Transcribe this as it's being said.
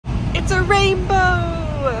It's a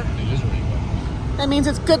rainbow! It is a rainbow. That means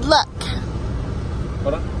it's good luck.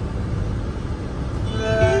 Hold on.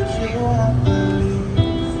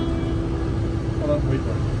 Hold on, wait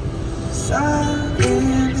for it.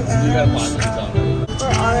 You gotta pause this song. We're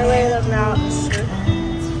on our way to the mountain.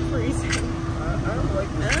 It's freezing. I don't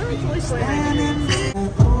like this. It's only 29 degrees.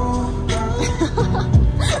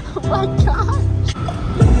 Oh my gosh.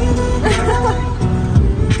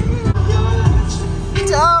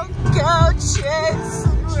 Don't go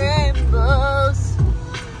chasing rainbows.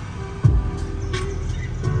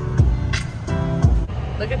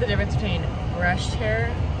 Look at the difference between brushed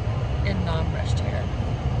hair and non-brushed hair.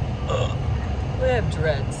 We have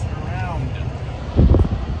dreads. Round.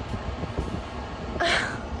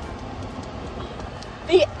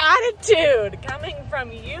 The attitude coming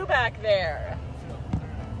from you back there.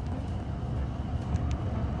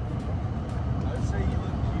 I'd say you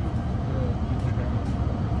look cute.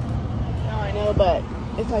 No, I know, but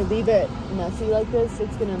if I leave it messy like this,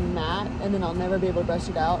 it's gonna mat, and then I'll never be able to brush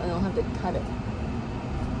it out, and I'll have to cut it.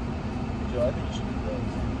 Joe, I think you should do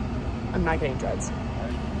drugs. I'm not getting dreads.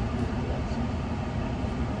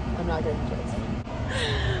 I'm not getting dreads.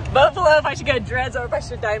 Vote below if I should get dreads or if I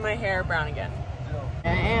should dye my hair brown again. Joe. I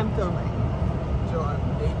am filming. Joe, I'm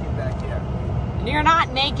naked back here. And you're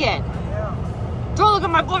not naked. I am. Joe, look at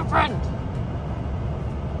my boyfriend.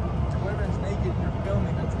 Your boyfriend's naked. You're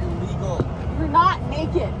filming. That's illegal. You're not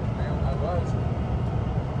naked. I was.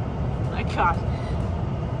 My God.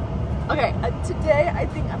 Okay, today I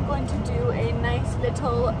think I'm going to do a nice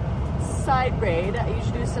little side braid. I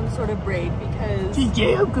usually do some sort of braid because...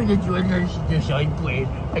 Today I'm going to do a nice side braid.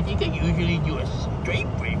 I think I usually do a straight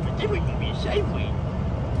braid, but this would be a side braid.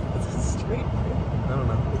 It's a straight braid. I don't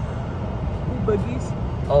know. Any boogies?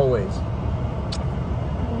 Always.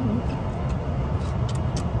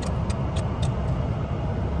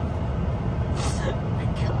 Oh my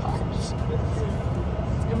gosh.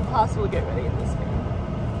 It's impossible to get ready in this game.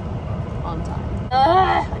 On time.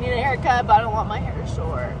 I need a haircut, but I don't want my hair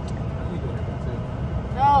short.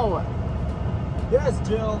 No. Yes,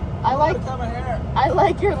 Jill. I like cut my hair. I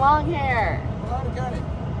like your long hair. I'm allowed to cut it.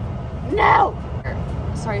 No.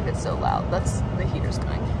 Sorry if it's so loud. That's the heater's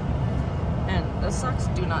going. And those socks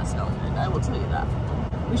do not smell good. I will tell you that.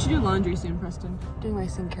 We should do laundry soon, Preston. Doing my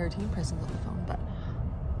skincare routine. Preston's on the phone, but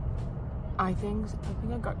I think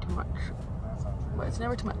I got too much. But it's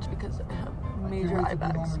never too much because I have major eye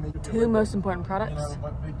bags. Two most important products: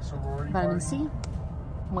 vitamin C,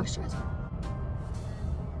 moisturizer.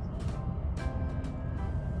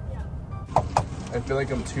 I feel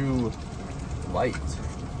like I'm too light.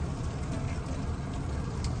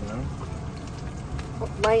 You know?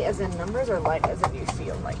 Light as in numbers or light as in you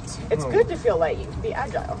feel light? It's good to feel light. You can be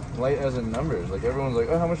agile. Light as in numbers. Like everyone's like,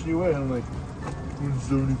 oh, how much do you weigh? And I'm like,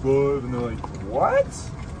 175. And they're like, what?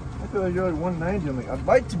 I feel like you're like 190. I'm like, I'd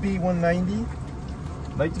like to be 190.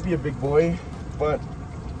 I'd like to be a big boy, but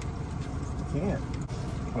I can't.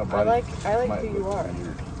 I like who you are.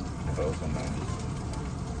 Weird if I was 190.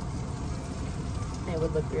 It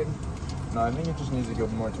would look weird. No, I think it just needs to go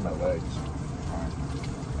more to my legs.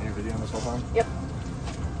 Are you videoing this whole time? Yep.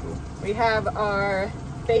 Cool. We have our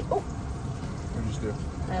base. Oh, What did you just do?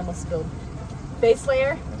 I almost spilled. Base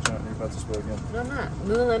layer. You're about to spill again. No, I'm not.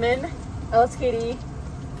 Lululemon. LS Kitty.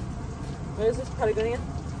 What is this Patagonia?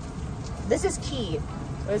 This is Key.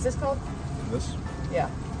 What is this called? This? Yeah.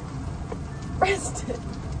 Preston.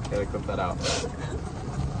 Gotta clip that out.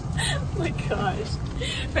 Oh my gosh.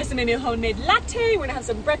 Preston made me a homemade latte. We're gonna have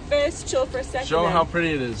some breakfast, chill for a second. Show them how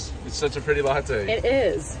pretty it is. It's such a pretty latte. It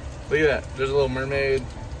is. Look at that. There's a little mermaid.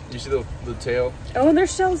 You see the tail? Oh, and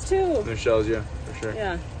there's shells too. There's shells, yeah, for sure.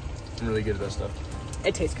 Yeah. I'm really good at that stuff.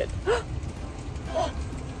 It tastes good.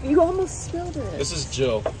 You almost spilled it. This is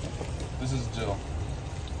Jill. This is Jill.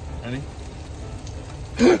 Ready?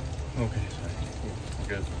 Okay, sorry. We're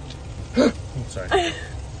good. Oh, sorry.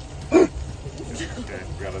 Okay,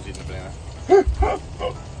 forgot I was eating a banana.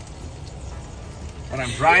 When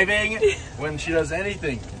I'm driving, when she does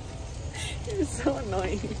anything. You're so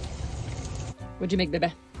annoying. What'd you make,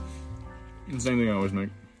 baby? The same thing I always make.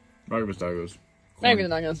 Breakfast tacos. Maybe the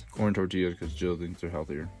tacos. Corn tortillas because Jill thinks they're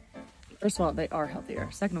healthier. First of all, they are healthier.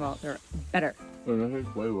 Second of all, they're better. Oh, that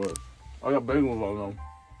tastes way worse. I got bagels on them.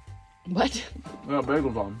 What? I got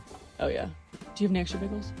bagels on. Oh yeah. Do you have any extra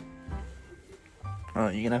bagels?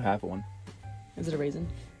 You can have half of one. Is it a raisin?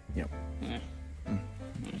 Yep.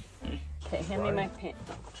 Okay, hand me my pen.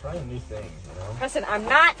 Try a new thing, you know? Preston, I'm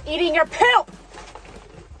not eating your poop!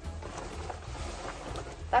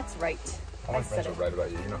 That's right. All my friends are right about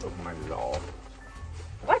you. You're not open-minded at all.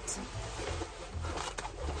 What?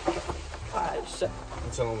 Gosh. say?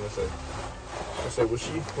 That's what I'm gonna say. I say, will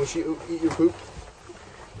she eat your poop?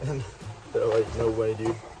 And they're like, no way,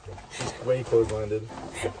 dude. She's way close-minded.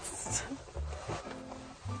 Oh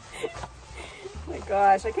my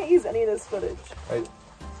gosh, I can't use any of this footage.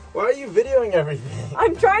 Why are you videoing everything?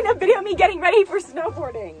 I'm trying to video me getting ready for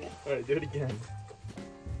snowboarding. Alright, do it again.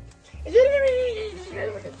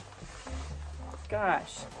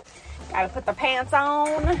 Gosh. Gotta put the pants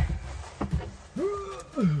on.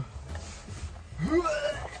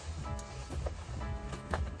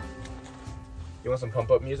 You want some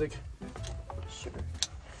pump-up music? Sure.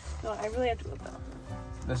 No, I really have to go though.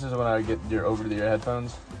 This is when I get your over-the-ear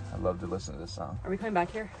headphones. I love to listen to this song. Are we coming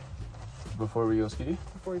back here? Before we go ski?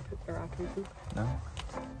 Before we poop or after we poop? No.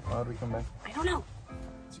 Why would we come back? I don't know.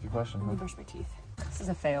 That's a good question. Let me brush my teeth. This is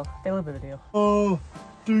a fail. Fail of the video. Oh,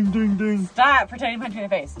 ding, ding, ding. Stop pretending to punch me in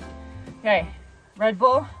the face. Okay, Red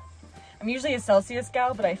Bull. I'm usually a Celsius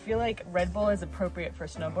gal, but I feel like Red Bull is appropriate for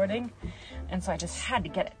snowboarding, and so I just had to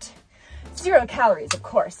get it. 0 calories, of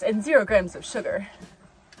course, and 0 grams of sugar.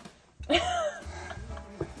 I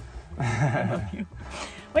love you.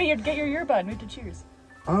 Wait, you have to get your earbud. We have to cheers.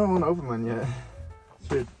 I don't want to open mine yet.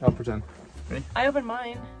 Here, I'll pretend. Ready? I opened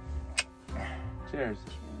mine. Cheers.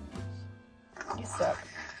 You suck.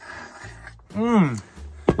 Mmm.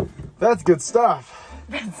 That's good stuff.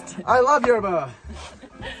 I love yerba.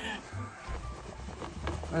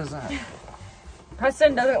 What is that?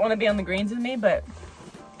 Preston doesn't want to be on the greens with me, but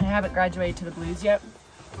I haven't graduated to the blues yet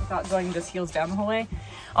without going just heels down the whole way.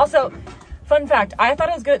 Also, fun fact, I thought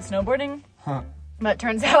I was good at snowboarding, but it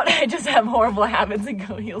turns out I just have horrible habits and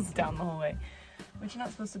go heels down the whole way, which you're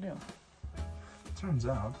not supposed to do. Turns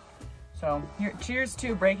out. So, here, cheers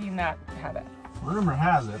to breaking that habit. Rumor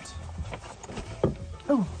has it.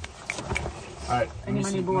 Oh. Alright, I need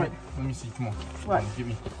my new board. Let me see, come on. What? Come on, give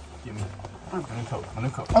me. A new coat, a new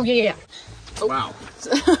coat. Oh, yeah. Oh. Wow.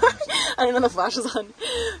 I didn't know the flash was on.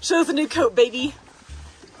 Show us a new coat, baby.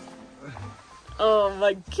 Oh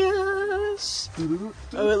my gosh.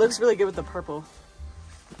 Oh, it looks really good with the purple.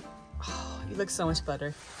 Oh, you look so much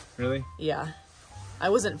better. Really? Yeah. I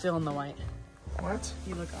wasn't feeling the white. What?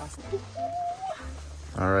 You look awesome.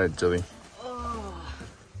 Alright, Jilly. Oh,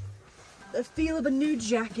 the feel of a new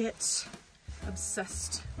jacket.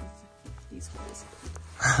 Obsessed with these holes.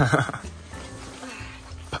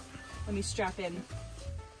 Let me strap in.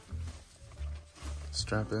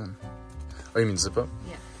 Strap in. Oh, you mean zip up?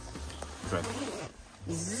 Yeah. Right.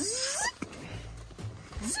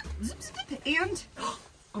 And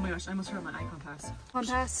oh my gosh, I almost forgot my icon pass. Icon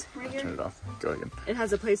pass right here. Turn it off. Go again. It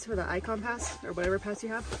has a place for the icon pass or whatever pass you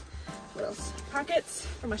have. What else? Pockets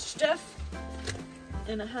for my stuff,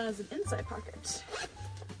 and it has an inside pocket.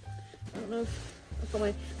 I don't know if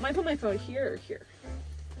I might put my phone here or here.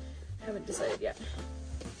 Haven't decided yet.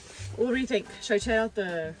 What do you think? Should I try out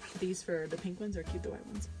these for the pink ones or keep the white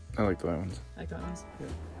ones? I like the white ones. I like the white ones. Yeah.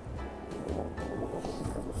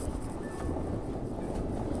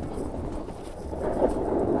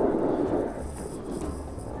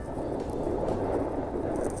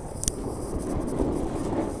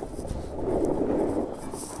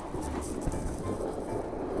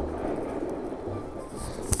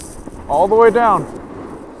 All the way down.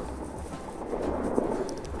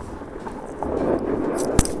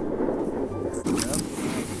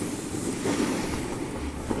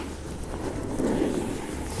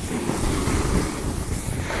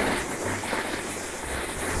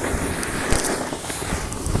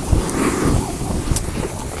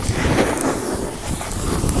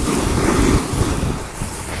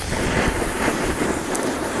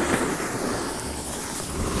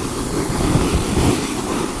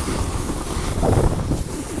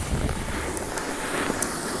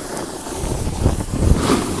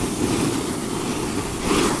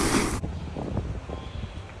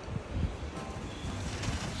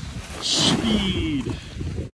 Speed.